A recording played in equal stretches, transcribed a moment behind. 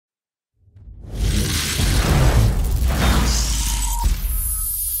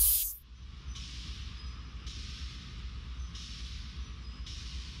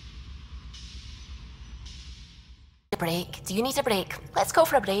break? Do you need a break? Let's go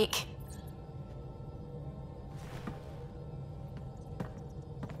for a break.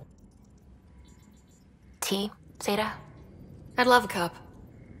 Tea, Sarah? I'd love a cup.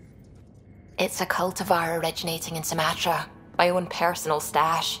 It's a cultivar originating in Sumatra. My own personal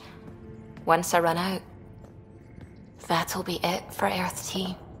stash. Once I run out, that'll be it for Earth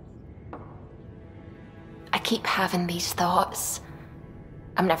tea. I keep having these thoughts.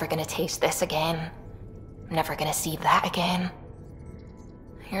 I'm never gonna taste this again. I'm never gonna see that again.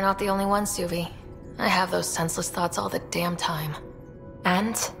 You're not the only one, Suvi. I have those senseless thoughts all the damn time.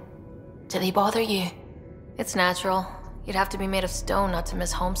 And? Do they bother you? It's natural. You'd have to be made of stone not to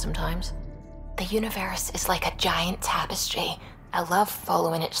miss home sometimes. The universe is like a giant tapestry. I love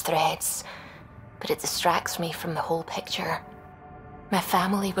following its threads, but it distracts me from the whole picture. My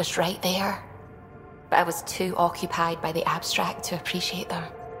family was right there, but I was too occupied by the abstract to appreciate them.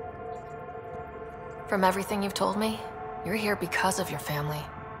 From everything you've told me, you're here because of your family.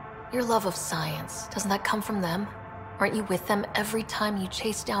 Your love of science, doesn't that come from them? Aren't you with them every time you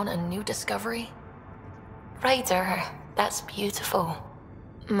chase down a new discovery? Ryder, that's beautiful.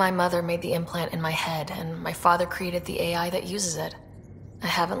 My mother made the implant in my head, and my father created the AI that uses it. I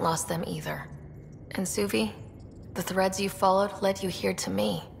haven't lost them either. And Suvi, the threads you followed led you here to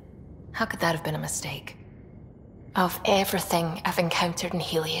me. How could that have been a mistake? Of everything I've encountered in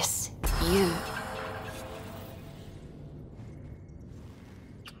Helios, you.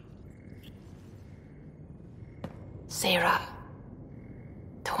 Sarah,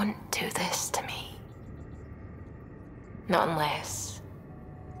 don't do this to me. Not unless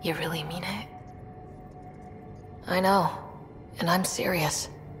you really mean it. I know, and I'm serious.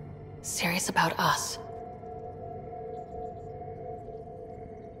 Serious about us.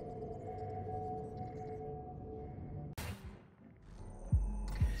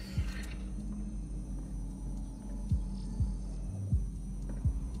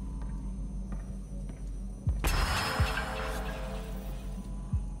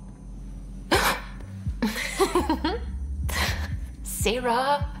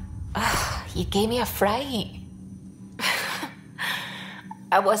 Sarah, you gave me a fright.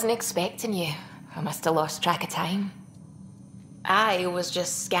 I wasn't expecting you. I must have lost track of time. I was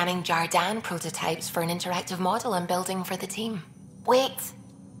just scanning Jardan prototypes for an interactive model I'm building for the team. Wait,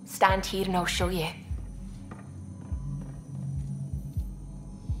 stand here and I'll show you.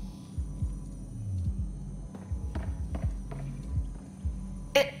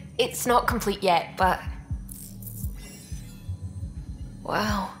 It's not complete yet, but...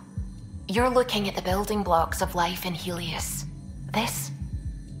 Wow. You're looking at the building blocks of life in Helios. This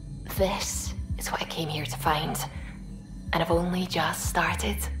is what I came here to find. And I've only just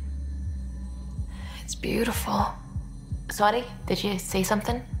started. It's beautiful. Sorry, did you say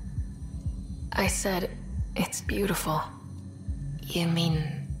something? I said, it's beautiful. You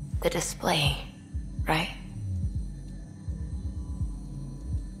mean the display, right?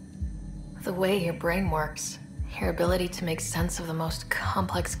 The way your brain works, your ability to make sense of the most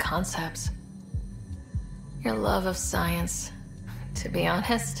complex concepts. Your love of science. To be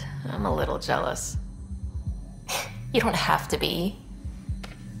honest, I'm a little jealous. You don't have to be.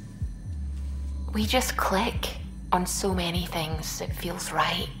 We just click on so many things. It feels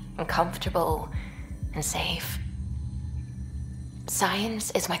right and comfortable and safe.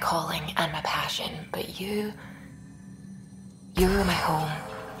 Science is my calling and my passion, but you're my home.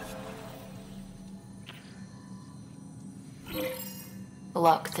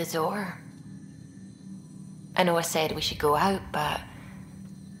 Lock the door. I know I said we should go out, but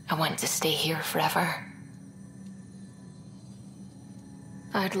I want to stay here forever.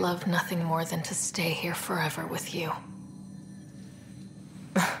 I'd love nothing more than to stay here forever with you.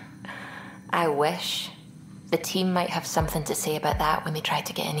 I wish. The team might have something to say about that when they try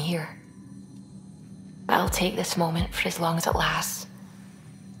to get in here. But I'll take this moment for as long as it lasts,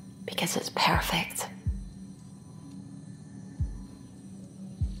 because it's perfect.